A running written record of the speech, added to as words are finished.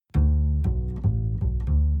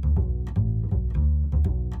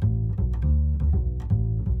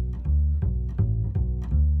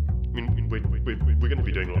We're going to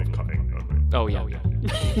be doing a lot of cutting, aren't we? Oh, yeah.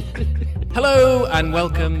 Hello and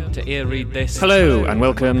welcome to Ear Read This. Hello and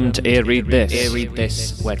welcome to Ear Read This. Ear Read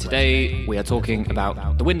This, where today we are talking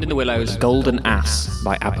about The Wind in the Willows, Golden Ass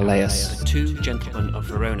by Apuleius. The Two Gentlemen of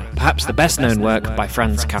Verona. Perhaps the best known work by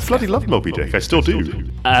Franz Kafka. Bloody love Moby Dick, I still do.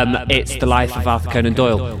 It's the life of Arthur Conan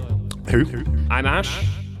Doyle. Who? I'm Ash.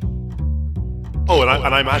 Oh,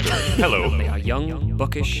 and I'm Adam. Hello. They are young,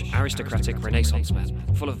 bookish, aristocratic Renaissance men,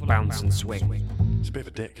 full of bounce and swing. It's a bit of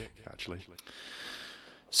a dick, actually.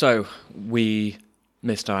 So, we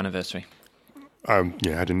missed our anniversary.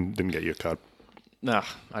 Yeah, I didn't get you a card. I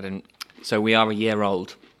didn't. So we are a year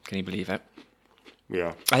old. Can you believe it?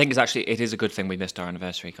 Yeah. I think it is a good thing we missed our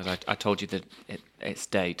anniversary, because I told you that its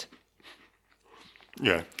date.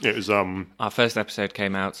 Yeah, it was, Our first episode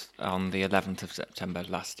came out on the 11th of September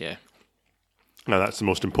last year. No, that's the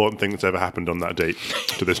most important thing that's ever happened on that date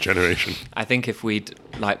to this generation. I think if we'd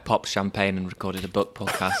popped champagne and recorded a book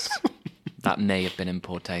podcast, that may have been in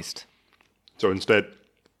poor taste. So instead,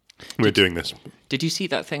 we're doing this. Did you see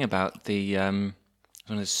that thing about the one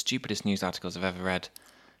of the stupidest news articles I've ever read?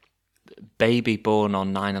 Baby born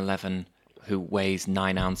on 9/11 who weighs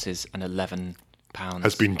 9 ounces and 11 pounds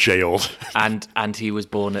Has been jailed. and he was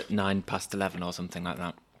born at 11 or something like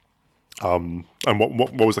that. And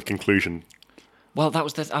what was the conclusion? Well, that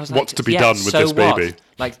was I was like, What's to be done with so this what?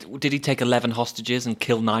 baby? Did he take 11 hostages and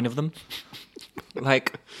kill 9 of them?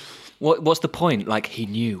 What's the point? He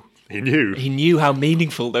knew. He knew. He knew how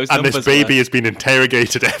meaningful those And numbers this baby were. has been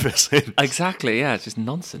interrogated ever since. Exactly, yeah, it's just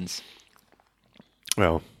nonsense.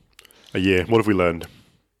 Well, a year. What have we learned?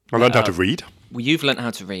 I learned how to read. Well, you've learnt how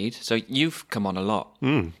to read, so you've come on a lot.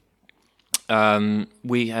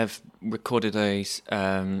 We have recorded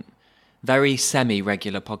a very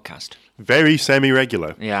semi-regular podcast. Very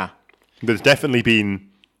semi-regular. Yeah. There's definitely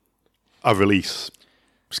been a release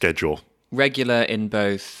schedule. Regular in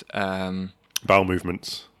both... Bowel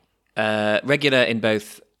movements. regular in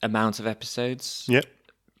both amount of episodes, Yep.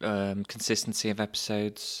 consistency of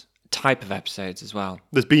episodes, type of episodes as well.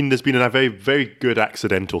 There's been a very, very good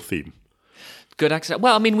accidental theme. Good accent.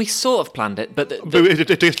 Well, I mean, we sort of planned it, but But it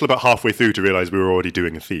took us about halfway through to realise we were already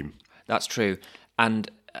doing a theme. that's true. And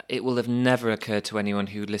it will have never occurred to anyone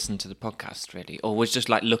who listened to the podcast, really, or was just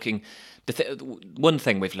looking. One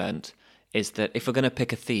thing we've learned is that if we're going to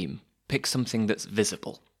pick a theme, pick something that's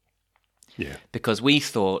visible. Yeah. Because we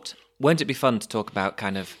thought, won't it be fun to talk about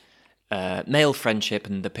kind of male friendship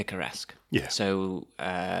and the picaresque? Yeah. So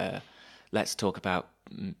let's talk about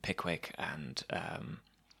Pickwick and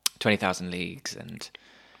 20,000 Leagues and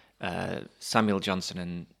Samuel Johnson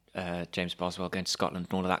and James Boswell going to Scotland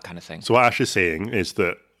and all of that kind of thing. So what Ash is saying is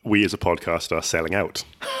that we as a podcast are selling out.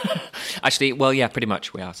 Actually, well, yeah, pretty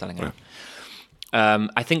much we are selling out.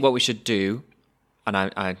 I think what we should do, and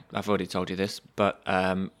I've already told you this, but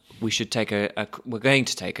we should take we're going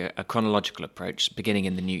to take a chronological approach beginning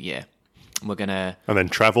in the new year. We're going to... And then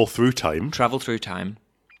travel through time. Travel through time.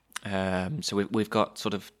 So we've got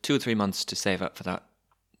sort of 2 or 3 months to save up for that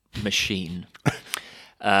machine.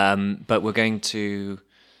 But we're going to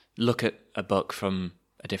look at a book from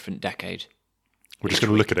a different decade. We're just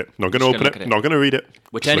going to look at it. Not going to open it. Not going to read it.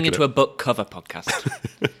 We're turning into a book cover podcast.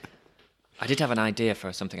 I did have an idea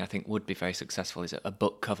for something I think would be very successful. Is a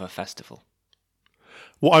book cover festival?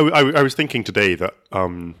 Well, I was thinking today that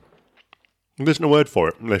there's no word for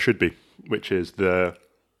it. There should be, which is the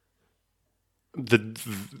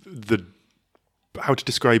how to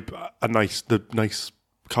describe the nice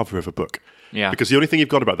cover of a book. Yeah. Because the only thing you've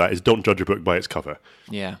got about that is don't judge a book by its cover.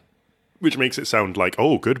 Yeah. Which makes it sound like,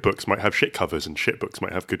 oh, good books might have shit covers and shit books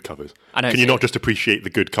might have good covers. Can you not just appreciate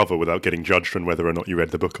the good cover without getting judged on whether or not you read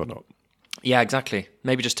the book or not? Yeah, exactly.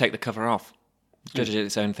 Maybe just take the cover off. Judge it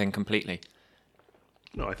its own thing completely.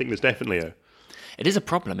 No, I think there's definitely It is a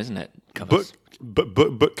problem, isn't it? Covers.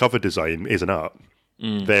 book cover design is an art.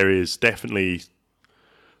 There is definitely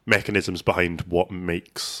mechanisms behind what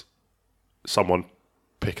makes someone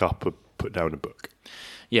pick up or put down a book.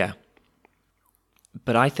 Yeah.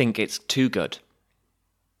 But I think it's too good.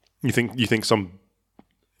 You think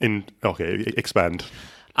expand.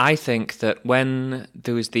 I think that when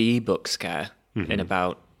there was the ebook scare in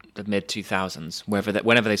about the mid 2000s,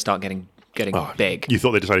 whenever they start getting big. You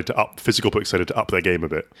thought physical books decided to up their game a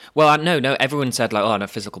bit. Well, no, everyone said no,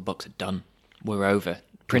 physical books are done. We're over.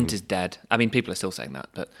 Print is dead. I mean, people are still saying that,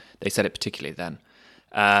 but they said it particularly then.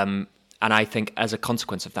 And I think as a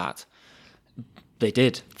consequence of that, they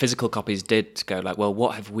did. Physical copies did go well,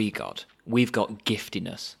 what have we got? We've got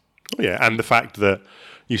giftiness. Oh, yeah, and the fact that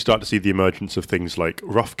you start to see the emergence of things like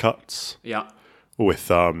rough cuts. Yeah.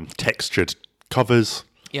 With textured covers.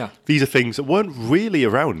 Yeah. These are things that weren't really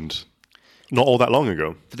around not all that long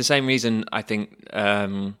ago. For the same reason, I think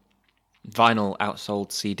vinyl outsold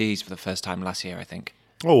CDs for the first time last year, I think.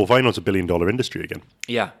 Oh, well, vinyl's a $1 billion industry again.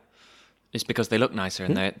 Yeah. It's because they look nicer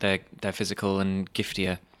and they're physical and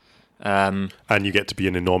giftier. And you get to be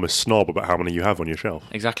an enormous snob about how many you have on your shelf.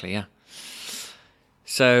 Exactly, yeah.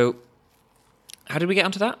 So, how did we get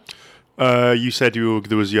onto that? You said you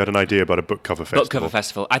had an idea about a book cover festival. Book cover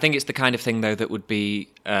festival. I think it's the kind of thing, though, that would be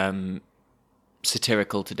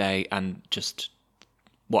satirical today and just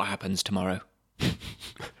what happens tomorrow.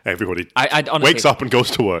 Everybody I honestly, wakes up and goes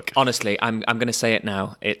to work. Honestly, I'm going to say it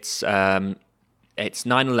now. It's 9/11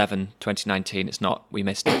 2019. It's not. We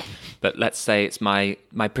missed it. But let's say it's my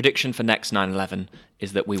prediction for next 9/11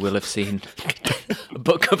 is that we will have seen a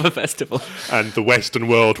book cover festival. And the Western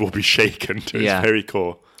world will be shaken to its very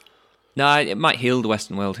core. No, it might heal the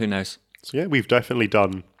Western world. Who knows? So yeah, we've definitely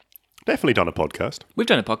done a podcast. We've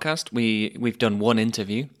done a podcast. We've done one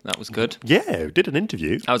interview. That was good. Yeah, we did an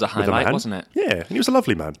interview. That was a highlight, wasn't it? Yeah, and he was a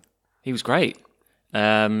lovely man. He was great.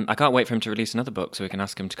 I can't wait for him to release another book so we can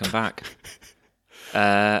ask him to come back.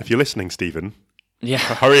 If you're listening, Stephen, yeah,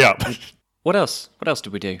 hurry up. What else? What else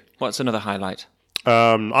did we do? What's another highlight?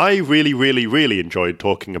 I really, really, really enjoyed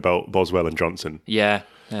talking about Boswell and Johnson. Yeah,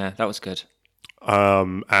 that was good.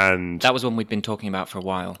 And that was one we'd been talking about for a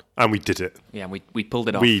while. And we did it. Yeah, we pulled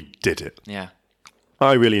it off. We did it. Yeah.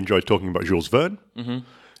 I really enjoyed talking about Jules Verne. Mm-hmm.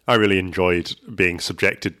 I really enjoyed being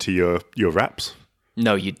subjected to your raps.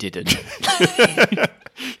 No, you didn't.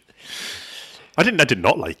 I did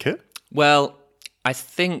not like it. Well,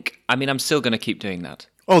 I'm still going to keep doing that.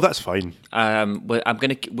 Oh, that's fine. We're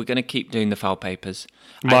gonna keep doing the file papers.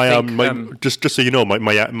 Just so you know,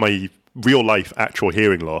 my real life actual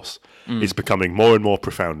hearing loss is becoming more and more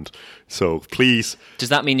profound. So please. Does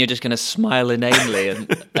that mean you're just going to smile inanely and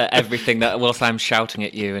at everything that whilst I'm shouting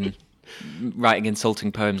at you and writing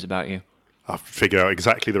insulting poems about you? I'll figure out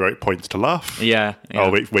exactly the right points to laugh. Yeah.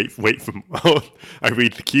 I'll wait for. I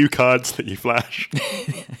read the cue cards that you flash.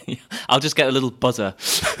 I'll just get a little buzzer.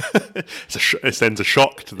 It sends a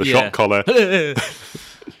shock to the shock collar.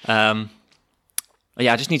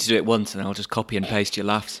 Yeah, I just need to do it once, and I'll just copy and paste your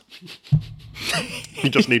laughs. You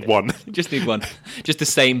just need one. Just need one. Just the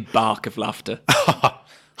same bark of laughter.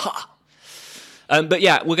 But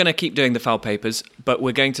yeah, we're going to keep doing the file papers, but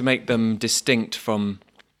we're going to make them distinct from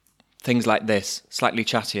things like this, slightly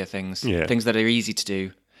chattier things, things that are easy to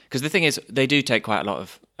do. Because the thing is, they do take quite a lot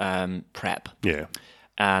of prep. Yeah.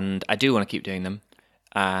 And I do want to keep doing them.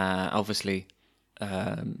 Obviously,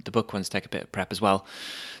 the book ones take a bit of prep as well.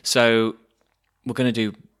 So we're going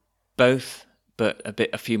to do both, but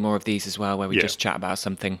a few more of these as well, where we just chat about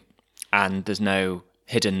something, and there's no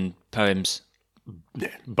hidden poems. Yeah,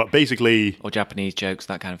 but basically, or Japanese jokes,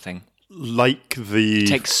 that kind of thing. It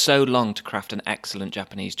takes so long to craft an excellent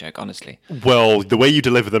Japanese joke, honestly. Well, the way you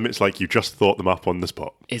deliver them, it's like you just thought them up on the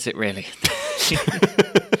spot. Is it really?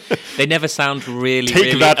 They never sound really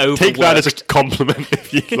overworked. Take that as a compliment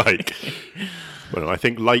if you like. Well, I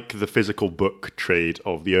think like the physical book trade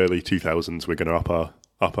of the early 2000s, we're going to up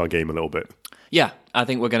our game a little bit. Yeah, I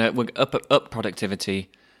think we're up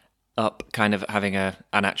productivity, up kind of having an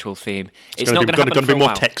actual theme. It's not going to be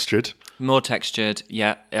more textured. More textured,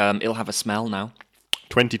 yeah. It'll have a smell now.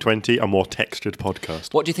 2020, a more textured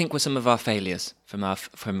podcast. What do you think were some of our failures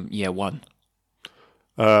from year one?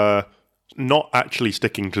 Not actually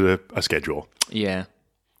sticking to a schedule. Yeah.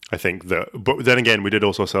 I think that, but then again, we did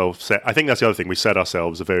also set. I think that's the other thing. We set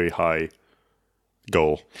ourselves a very high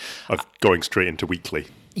goal of going straight into weekly.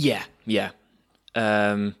 Yeah.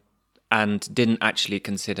 And didn't actually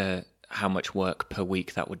consider how much work per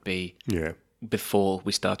week that would be. Yeah. Before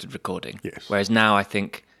we started recording. Yes. Whereas now I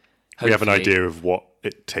think we have an idea of what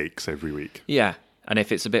it takes every week. Yeah. And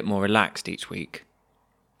if it's a bit more relaxed each week,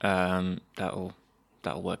 that'll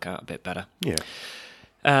work out a bit better. Yeah.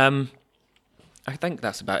 I think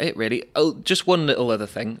that's about it, really. Oh, just one little other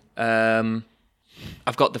thing. I've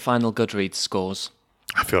got the final Goodreads scores.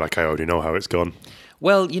 I feel like I already know how it's gone.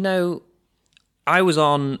 Well, I was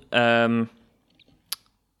on.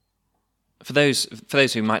 For those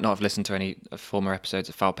who might not have listened to any former episodes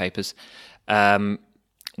of File Papers,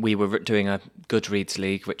 we were doing a Goodreads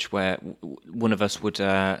league, where one of us would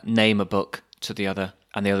name a book to the other,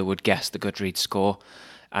 and the other would guess the Goodreads score,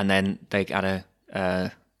 and then they had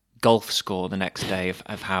a golf score the next day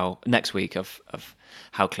of how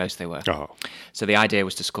how close they were. Oh. So the idea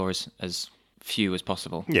was to score as few as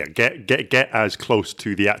possible. Yeah, get as close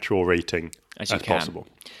to the actual rating as possible.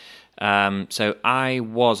 So I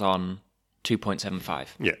was on 2.75.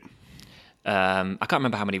 Yeah. I can't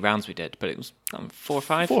remember how many rounds we did, but it was 4 or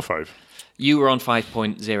 5. 4 or 5. You were on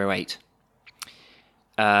 5.08.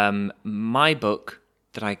 My book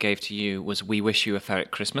that I gave to you was We Wish You a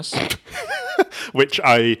Ferret Christmas. Which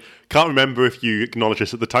I can't remember if you acknowledged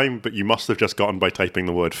this at the time, but you must have just gotten by typing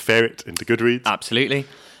the word ferret into Goodreads. Absolutely.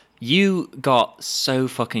 You got so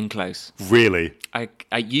fucking close. Really?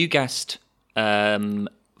 You guessed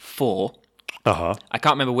 4. Uh-huh. I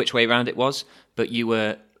can't remember which way round it was, but you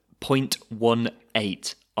were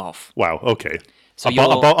 0.18 off. Wow, okay. So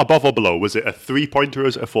above or below, was it a 3-pointer or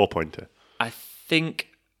was it a 4-pointer? I think...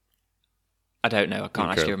 I don't know. I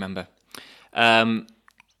can't Okay. actually remember.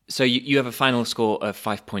 So you have a final score of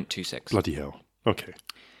 5.26. Bloody hell. Okay.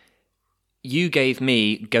 You gave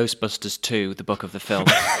me Ghostbusters 2, the book of the film,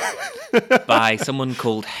 by someone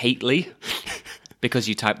called Hately, because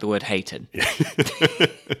you typed the word hated.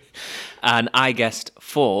 And I guessed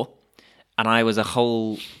 4, and I was a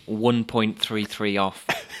whole 1.33 off.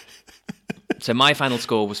 So my final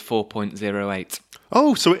score was 4.08.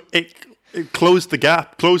 Oh, so it closed the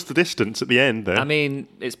gap, closed the distance at the end there. I mean,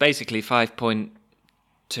 it's basically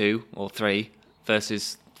 5.2 or 3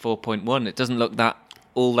 versus 4.1. It doesn't look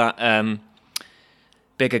all that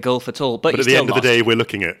big a gulf at all. But at the end of the day, we're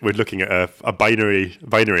looking at a binary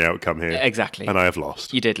outcome here. Exactly. And I have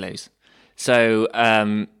lost. You did lose. So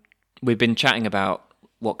we've been chatting about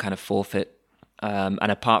what kind of forfeit, and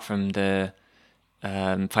apart from the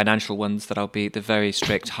financial ones that I'll be, the very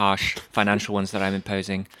strict, harsh financial ones that I'm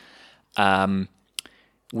imposing,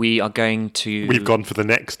 we are going to... We've gone for the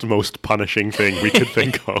next most punishing thing we could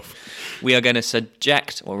think of. We are going to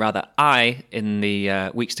subject, or rather I, in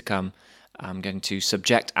the weeks to come, I'm going to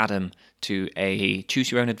subject Adam to a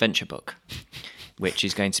choose-your-own-adventure book, which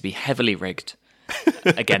is going to be heavily rigged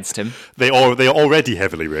against him. They are already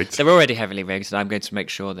heavily rigged. They're already heavily rigged, and I'm going to make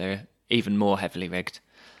sure they're even more heavily rigged.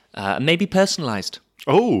 And maybe personalised,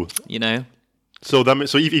 Oh, you know? so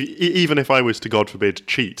even if I was to, God forbid,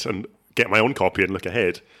 cheat and get my own copy and look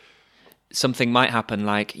ahead, Something might happen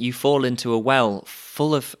like you fall into a well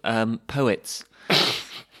full of poets.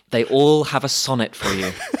 They all have a sonnet for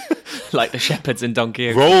you, like the shepherds in Don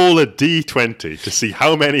Quixote. roll a d20 to see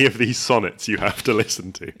how many of these sonnets you have to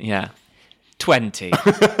listen to. Yeah. 20.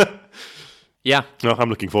 Yeah, No, I'm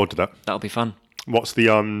looking forward to that. that'll be fun. What's the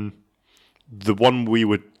one we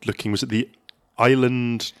were looking, was it the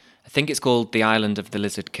Island, I think it's called The Island of the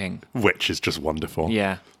Lizard King. which is just wonderful.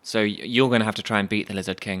 Yeah. So you're going to have to try and beat the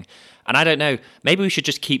Lizard King. And I don't know, maybe we should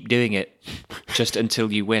just keep doing it just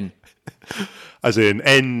until you win. As in,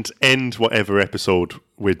 end whatever episode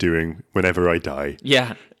we're doing whenever I die.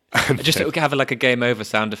 Yeah. Just have like a game over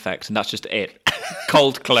sound effect, and that's just it.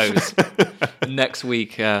 Cold close. Next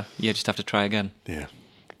week, you just have to try again. Yeah.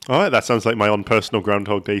 All right, that sounds like my own personal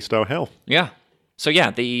Groundhog Day style hell. Yeah. So yeah,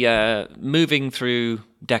 the moving through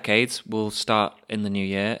decades will start in the new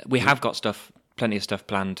year. We have got plenty of stuff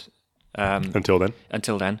planned. Until then.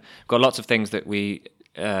 Until then, got lots of things that we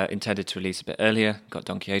intended to release a bit earlier. Got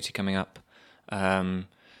Don Quixote coming up.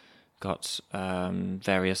 Got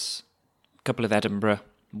various, couple of Edinburgh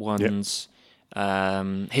ones,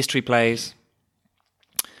 history plays,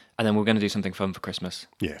 and then we're going to do something fun for Christmas.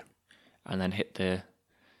 Yeah. And then hit the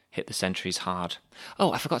centuries hard.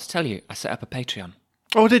 Oh, I forgot to tell you, I set up a Patreon.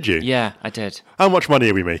 Oh, did you? Yeah, I did. How much money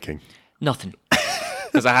are we making? Nothing.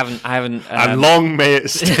 Because I haven't. And long may it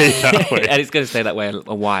stay that way. And it's going to stay that way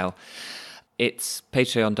a while. It's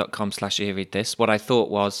patreon.com/earreadthis. What I thought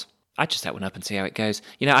was, I'd just set one up and see how it goes.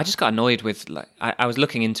 You know, I just got annoyed with, like, I was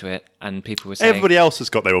looking into it and people were saying... Everybody else has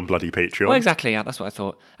got their own bloody Patreon. Well, exactly, yeah, that's what I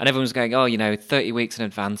thought. And everyone was going, 30 weeks in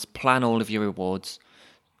advance, plan all of your rewards,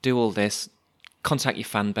 do all this, contact your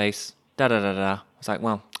fan base, da-da-da-da. I was like,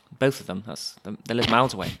 well, both of them, they live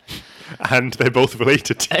miles away. And they're both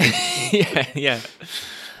related to you. Yeah.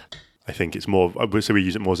 I think it's more... So we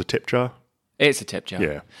use it more as a tip jar? It's a tip jar.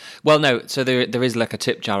 Yeah. Well, no, so there is like a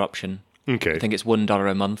tip jar option. Okay. I think it's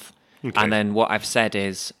 $1 a month. Okay. And then what I've said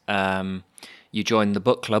is you join the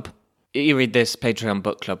book club. You read this Patreon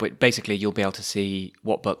book club, which basically you'll be able to see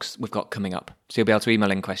what books we've got coming up. So you'll be able to email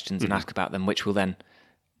in questions and ask about them, which we'll then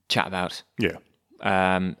chat about Yeah.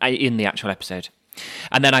 in the actual episode.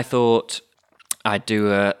 And then I thought I'd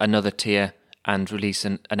do another tier and release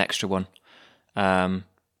an extra one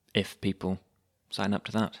if people sign up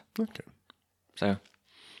to that. Okay. So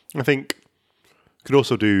I think could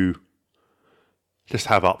also do... Just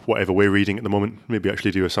have up whatever we're reading at the moment. Maybe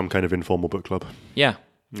actually do some kind of informal book club. Yeah.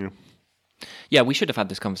 Yeah, we should have had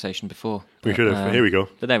this conversation before. We should have. Here we go.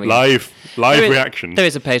 But there we live reaction. There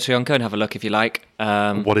is a Patreon. Go and have a look if you like.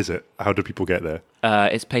 What is it? How do people get there?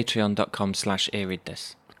 It's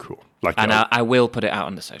patreon.com/earreadthis. Cool. And I will put it out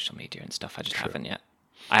on the social media and stuff. I just haven't yet.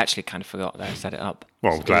 I actually kind of forgot that I set it up.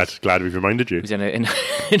 Well, I'm glad we've reminded you. It was in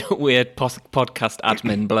a weird podcast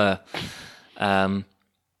admin blur.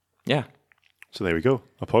 Yeah. So there we go.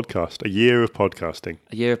 A podcast. A year of podcasting.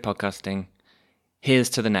 A year of podcasting. Here's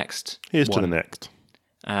to the next. Here's to the next.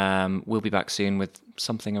 We'll be back soon with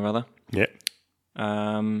something or other. Yeah.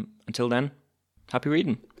 Until then, happy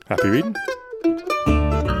reading. Happy reading.